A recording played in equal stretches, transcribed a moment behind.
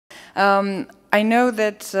I know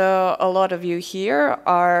that a lot of you here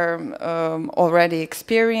are already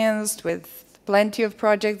experienced with plenty of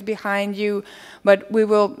projects behind you, but we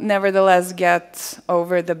will nevertheless get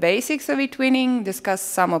over the basics of eTwinning, discuss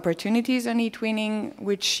some opportunities on eTwinning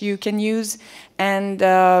which you can use, and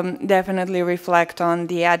definitely reflect on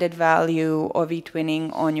the added value of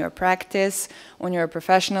eTwinning on your practice, on your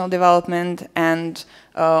professional development, and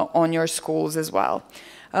on your schools as well.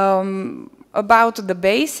 About the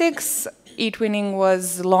basics, eTwinning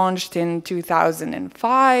was launched in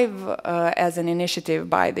 2005 as an initiative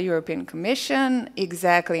by the European Commission,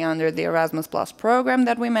 exactly under the Erasmus Plus program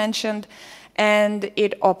that we mentioned, and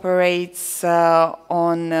it operates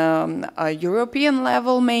on a European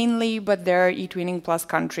level mainly, but there are eTwinning Plus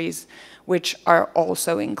countries which are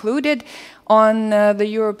also included. On the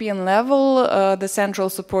European level, the Central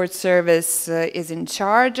Support Service is in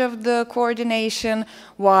charge of the coordination,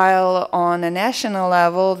 while on a national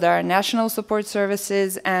level, there are national support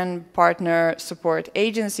services and partner support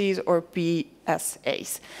agencies, or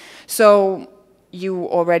PSAs. So you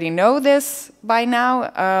already know this by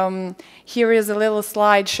now. Here is a little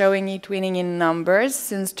slide showing eTwinning in numbers.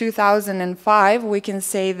 Since 2005, we can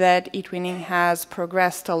say that eTwinning has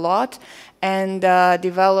progressed a lot and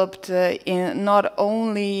developed not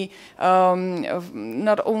only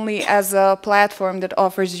as a platform that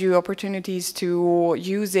offers you opportunities to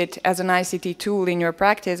use it as an ICT tool in your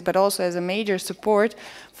practice, but also as a major support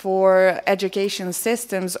for education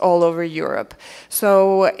systems all over Europe.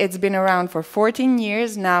 So it's been around for 14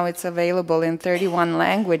 years. Now it's available in 31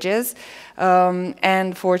 languages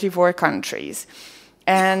and 44 countries.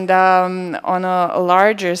 And on a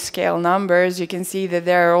larger scale numbers, you can see that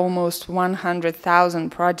there are almost 100,000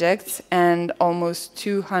 projects and almost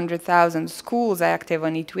 200,000 schools active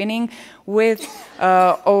on eTwinning, with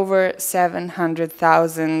over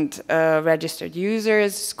 700,000 registered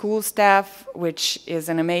users, school staff, which is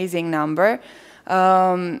an amazing number.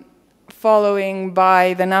 Following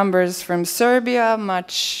by the numbers from Serbia,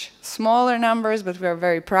 much smaller numbers, but we're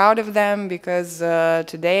very proud of them because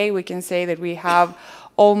today we can say that we have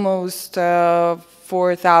almost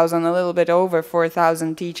 4,000, a little bit over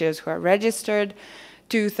 4,000 teachers who are registered,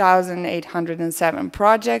 2,807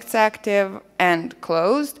 projects active and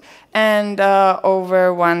closed, and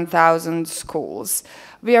over 1,000 schools.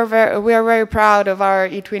 We are very proud of our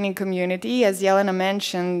eTwinning community. As Jelena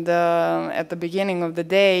mentioned at the beginning of the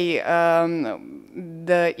day,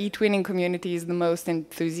 the eTwinning community is the most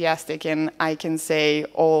enthusiastic in, I can say,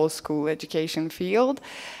 all school education field.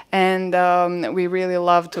 And we really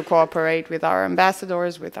love to cooperate with our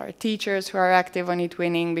ambassadors, with our teachers who are active on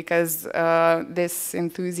eTwinning, because this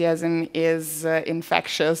enthusiasm is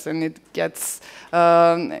infectious and it gets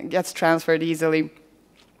transferred easily.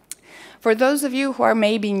 For those of you who are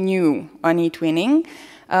maybe new on eTwinning,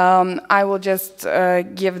 I will just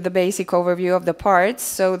give the basic overview of the parts.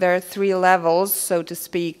 So there are 3 levels, so to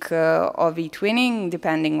speak, of eTwinning,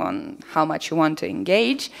 depending on how much you want to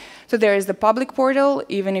engage. So there is the public portal.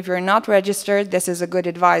 Even if you're not registered, this is a good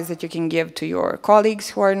advice that you can give to your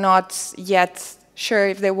colleagues who are not yet sure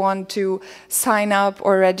if they want to sign up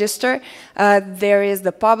or register. There is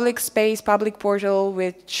the public space, public portal,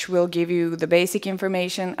 which will give you the basic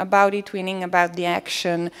information about eTwinning, about the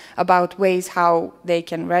action, about ways how they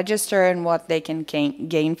can register and what they can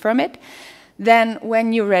gain from it. Then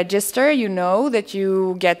when you register, you know that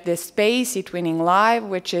you get this space, eTwinning Live,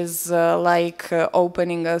 which is like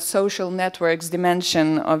opening a social networks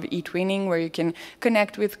dimension of eTwinning, where you can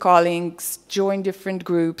connect with colleagues, join different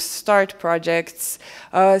groups, start projects,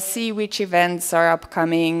 see which events are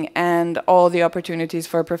upcoming, and all the opportunities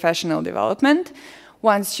for professional development.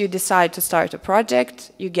 Once you decide to start a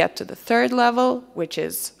project, you get to the 3rd level, which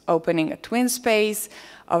is opening a twin space,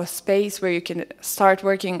 a space where you can start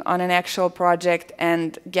working on an actual project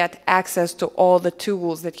and get access to all the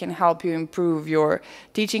tools that can help you improve your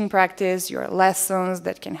teaching practice, your lessons,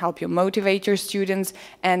 that can help you motivate your students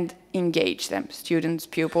and engage them, students,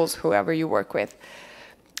 pupils, whoever you work with.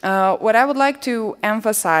 What I would like to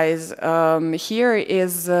emphasize here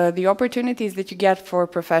is the opportunities that you get for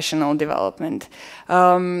professional development.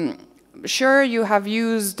 Sure, you have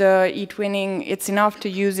used eTwinning. It's enough to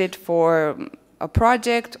use it for a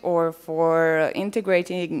project or for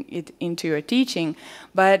integrating it into your teaching,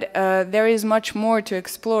 but there is much more to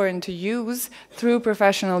explore and to use through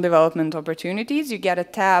professional development opportunities. You get a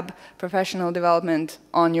tab, Professional Development,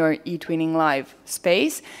 on your eTwinning Live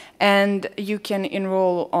space, and you can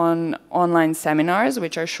enroll on online seminars,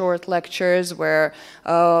 which are short lectures where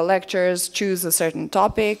lecturers choose a certain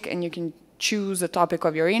topic, and you can choose a topic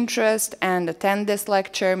of your interest and attend this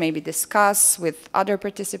lecture, maybe discuss with other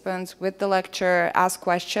participants with the lecturer, ask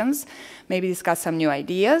questions, maybe discuss some new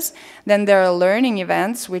ideas. Then there are learning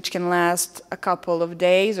events which can last a couple of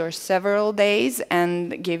days or several days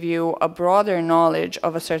and give you a broader knowledge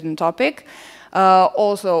of a certain topic.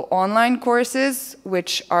 Also online courses,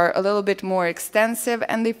 which are a little bit more extensive,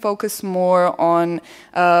 and they focus more on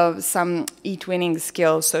some eTwinning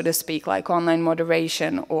skills, so to speak, like online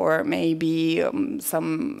moderation, or maybe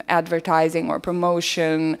some advertising or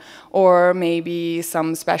promotion, or maybe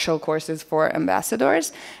some special courses for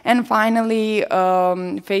ambassadors. And finally,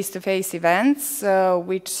 face-to-face events,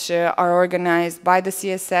 which are organized by the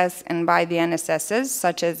CSS and by the NSSs,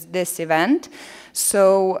 such as this event.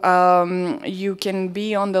 So you can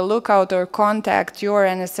be on the lookout or contact your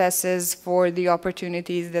NSSs for the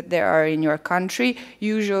opportunities that there are in your country.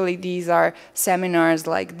 Usually these are seminars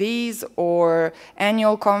like these, or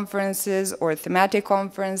annual conferences or thematic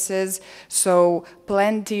conferences. So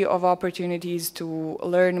plenty of opportunities to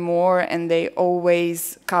learn more, and they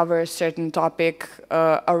always cover a certain topic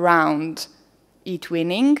around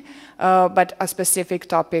eTwinning, but a specific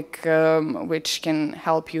topic which can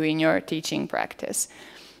help you in your teaching practice.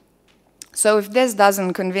 So if this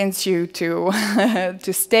doesn't convince you to,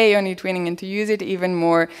 to stay on eTwinning and to use it even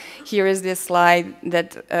more, here is this slide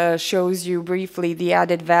that shows you briefly the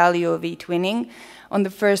added value of eTwinning. On the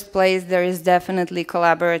first place, there is definitely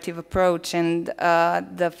collaborative approach, and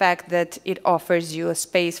the fact that it offers you a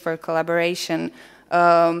space for collaboration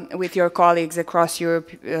with your colleagues across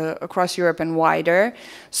Europe and wider.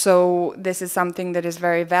 So this is something that is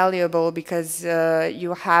very valuable because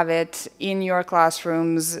you have it in your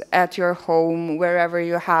classrooms, at your home, wherever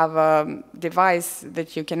you have a device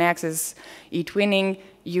that you can access eTwinning,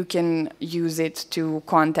 you can use it to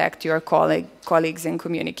contact your colleagues and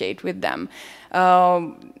communicate with them.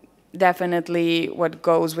 Definitely what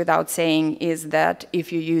goes without saying is that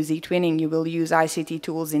if you use eTwinning, you will use ICT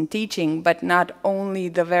tools in teaching, but not only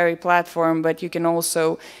the very platform, but you can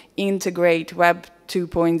also integrate Web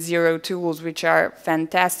 2.0 tools, which are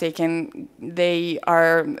fantastic, and they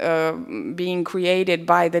are being created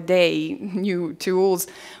by the day, new tools,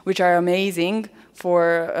 which are amazing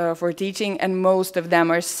for teaching, and most of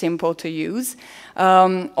them are simple to use.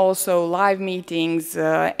 Also live meetings,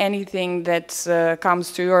 anything that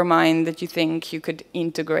comes to your mind that you think you could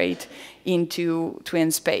integrate into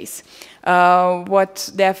TwinSpace.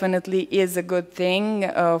 What definitely is a good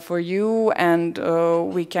thing for you, and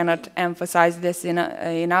we cannot emphasize this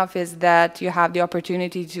enough, is that you have the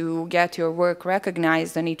opportunity to get your work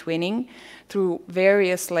recognized on eTwinning through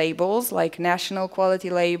various labels like National Quality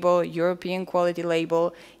Label, European Quality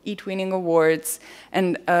Label, eTwinning Awards,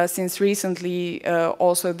 and since recently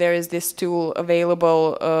also there is this tool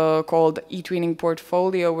available called eTwinning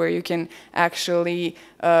Portfolio, where you can actually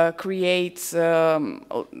create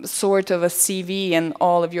sort of a CV, and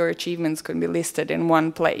all of your achievements can be listed in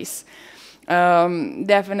one place.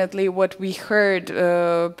 Definitely what we heard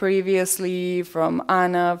previously from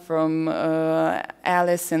Anna, from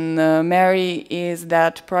Alice and Mary, is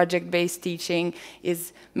that project-based teaching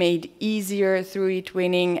is made easier through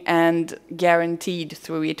eTwinning and guaranteed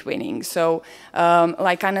through eTwinning. So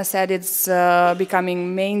like Anna said, it's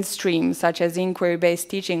becoming mainstream, such as inquiry-based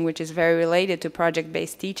teaching, which is very related to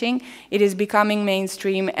project-based teaching. It is becoming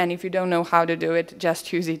mainstream, and if you don't know how to do it,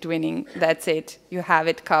 just use eTwinning. That's it. You have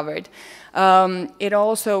it covered. It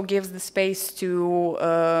also gives the space to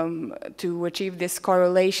achieve this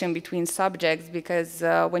correlation between subjects, because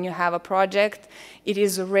when you have a project, it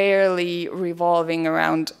is rarely revolving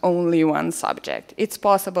around only one subject. It's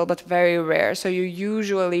possible, but very rare. So you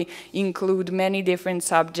usually include many different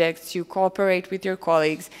subjects, you cooperate with your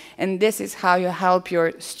colleagues, and this is how you help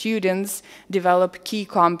your students develop key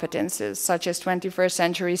competences, such as 21st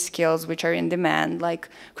century skills, which are in demand, like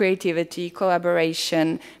creativity,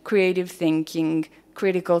 collaboration, creative thinking,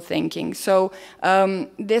 critical thinking. So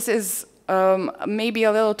this is maybe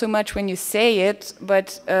a little too much when you say it,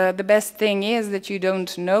 but the best thing is that you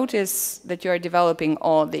don't notice that you are developing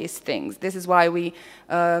all these things. This is why we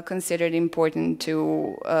consider it important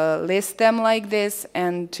to list them like this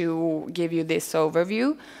and to give you this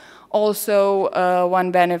overview. Also,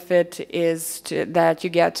 one benefit is that you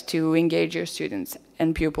get to engage your students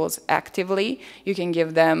and pupils actively. You can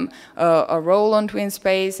give them a role on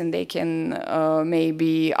TwinSpace, and they can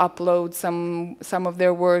maybe upload some of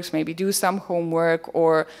their works, maybe do some homework,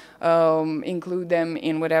 or include them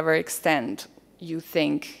in whatever extent you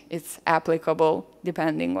think it's applicable,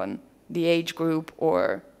 depending on the age group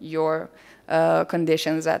or your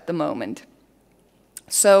conditions at the moment.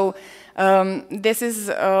 So this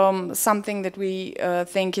is something that we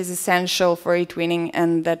think is essential for eTwinning,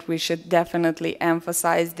 and that we should definitely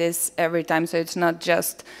emphasize this every time. So it's not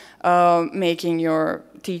just making your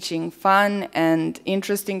teaching fun and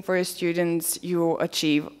interesting for your students. You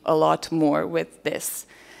achieve a lot more with this.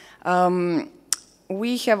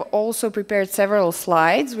 We have also prepared several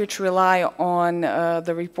slides which rely on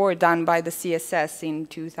the report done by the CSS in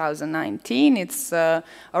 2019. It's a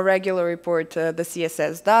regular report the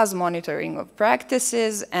CSS does, monitoring of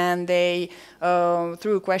practices, and they,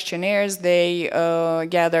 through questionnaires, they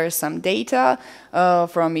gather some data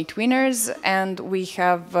from eTwinners, and we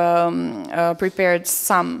have prepared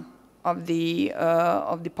some of the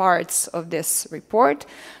parts of this report.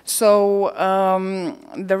 So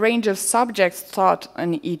the range of subjects taught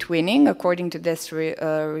on eTwinning, according to this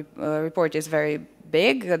report, is very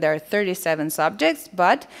big. There are 37 subjects,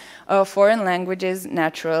 but foreign languages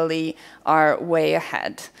naturally are way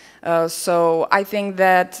ahead. So I think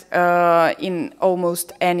that in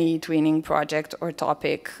almost any eTwinning project or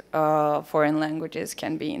topic, foreign languages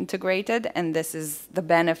can be integrated, and this is the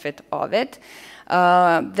benefit of it.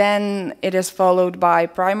 Then it is followed by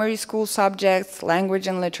primary school subjects, language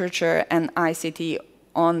and literature, and ICT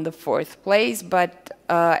on the 4th place. But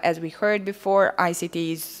as we heard before,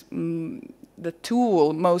 ICT is the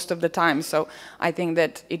tool most of the time. So I think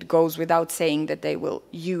that it goes without saying that they will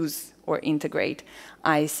use or integrate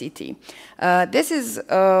ICT. This is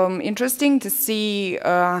interesting to see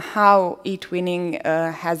how eTwinning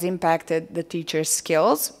has impacted the teacher's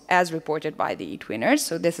skills as reported by the eTwinners.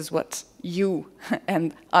 So this is what you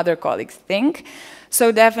and other colleagues think.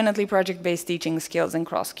 So definitely project-based teaching skills and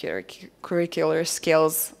cross-curricular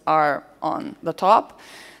skills are on the top.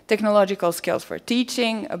 Technological skills for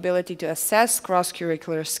teaching, ability to assess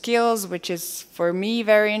cross-curricular skills, which is for me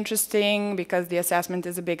very interesting because the assessment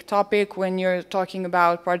is a big topic when you're talking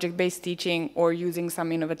about project-based teaching or using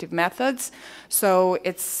some innovative methods. So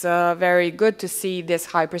it's very good to see this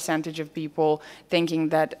high percentage of people thinking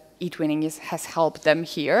that eTwinning has helped them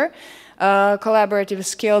here. Collaborative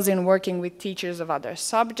skills in working with teachers of other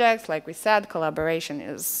subjects. Like we said, collaboration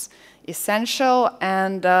is essential,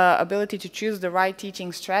 and ability to choose the right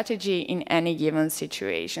teaching strategy in any given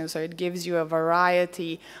situation. So it gives you a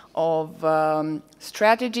variety of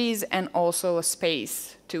strategies and also a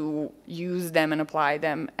space to use them and apply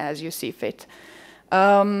them as you see fit.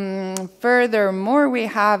 Furthermore, we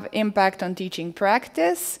have impact on teaching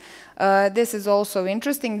practice. This is also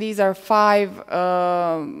interesting. These are five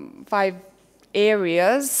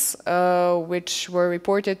areas which were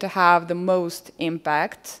reported to have the most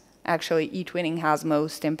impact. Actually, eTwinning has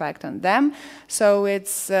most impact on them. So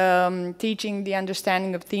it's teaching the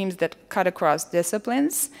understanding of themes that cut across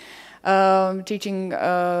disciplines, teaching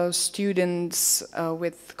students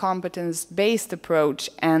with competence-based approach,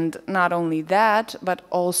 and not only that, but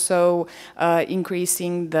also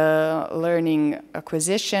increasing the learning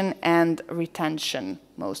acquisition and retention,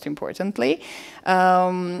 most importantly.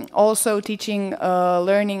 Also teaching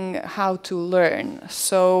learning how to learn.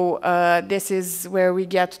 So this is where we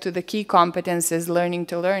get to the key competences. Learning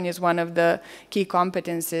to learn is one of the key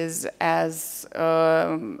competences as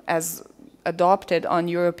adopted on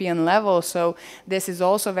European level. So this is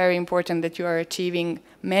also very important that you are achieving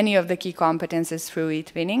many of the key competences through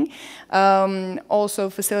eTwinning. Also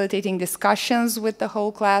facilitating discussions with the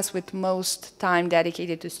whole class, with most time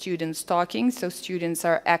dedicated to students talking, so students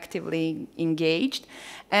are actively engaged,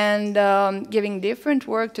 and giving different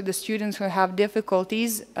work to the students who have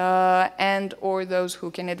difficulties and or those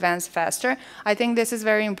who can advance faster. I think this is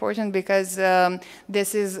very important because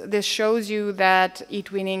this shows you that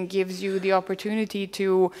eTwinning gives you the opportunity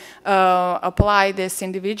to apply this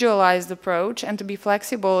individualized approach and to be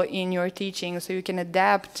flexible in your teaching, so you can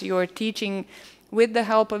adapt your teaching with the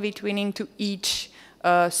help of eTwinning to each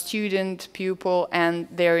student, pupil, and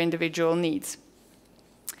their individual needs.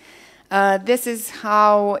 This is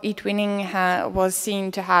how eTwinning was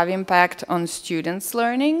seen to have impact on students'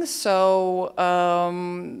 learning. So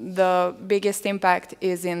the biggest impact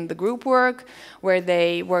is in the group work, where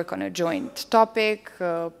they work on a joint topic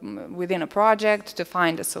within a project to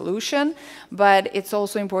find a solution. But it's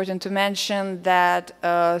also important to mention that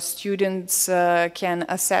students can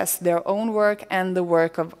assess their own work and the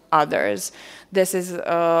work of others. This is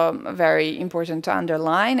very important to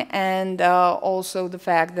underline, and also the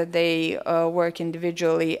fact that they they work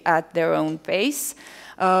individually at their own pace.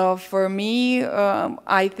 For me,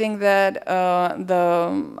 I think that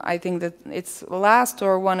it's last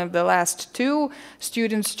or one of the last two.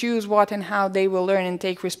 Students choose what and how they will learn and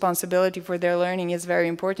take responsibility for their learning is very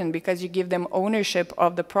important, because you give them ownership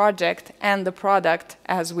of the project and the product,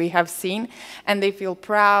 as we have seen, and they feel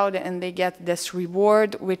proud and they get this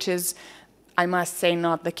reward, which is, I must say,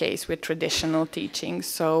 not the case with traditional teaching.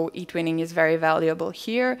 So eTwinning is very valuable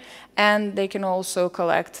here, and they can also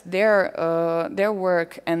collect their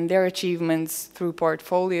work and their achievements through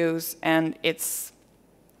portfolios, and it's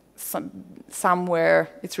somewhere,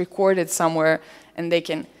 it's recorded somewhere, and they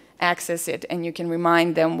can access it, and you can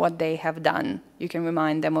remind them what they have done. You can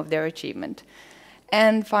remind them of their achievement.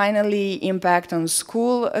 And finally, impact on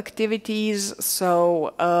school activities.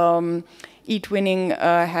 So eTwinning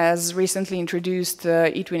has recently introduced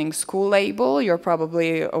the eTwinning school label. You're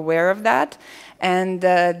probably aware of that. And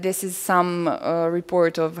this is some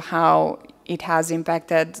report of how it has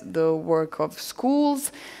impacted the work of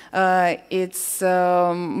schools. It's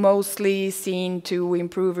mostly seen to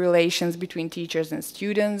improve relations between teachers and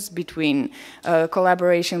students, between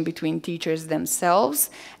collaboration between teachers themselves,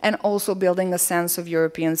 and also building a sense of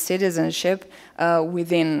European citizenship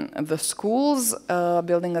within the schools,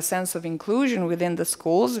 building a sense of inclusion within the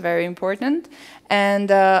schools, very important,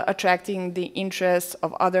 and attracting the interest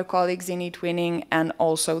of other colleagues in eTwinning and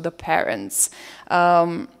also the parents.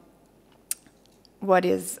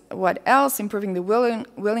 What else? Improving the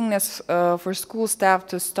willingness for school staff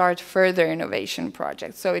to start further innovation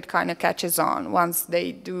projects. So it kind of catches on. Once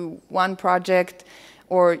they do one project,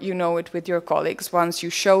 or you know it with your colleagues, once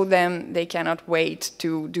you show them, they cannot wait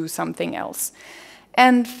to do something else.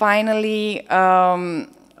 And finally,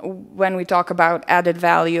 when we talk about added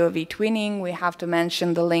value of eTwinning, we have to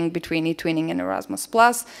mention the link between eTwinning and Erasmus+.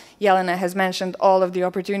 Jelena has mentioned all of the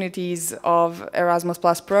opportunities of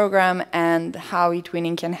Erasmus+ program and how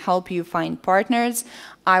eTwinning can help you find partners.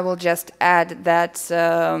 I will just add that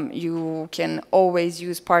you can always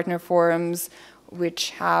use partner forums, which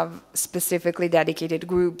have specifically dedicated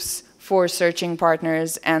groups for searching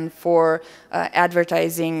partners and for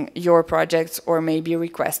advertising your projects or maybe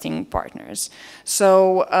requesting partners.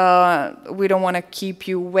 So we don't want to keep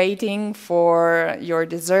you waiting for your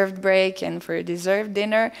deserved break and for your deserved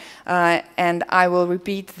dinner. And I will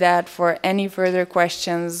repeat that for any further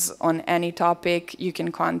questions on any topic, you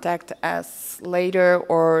can contact us later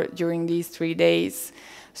or during these 3 days.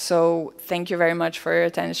 So thank you very much for your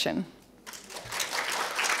attention.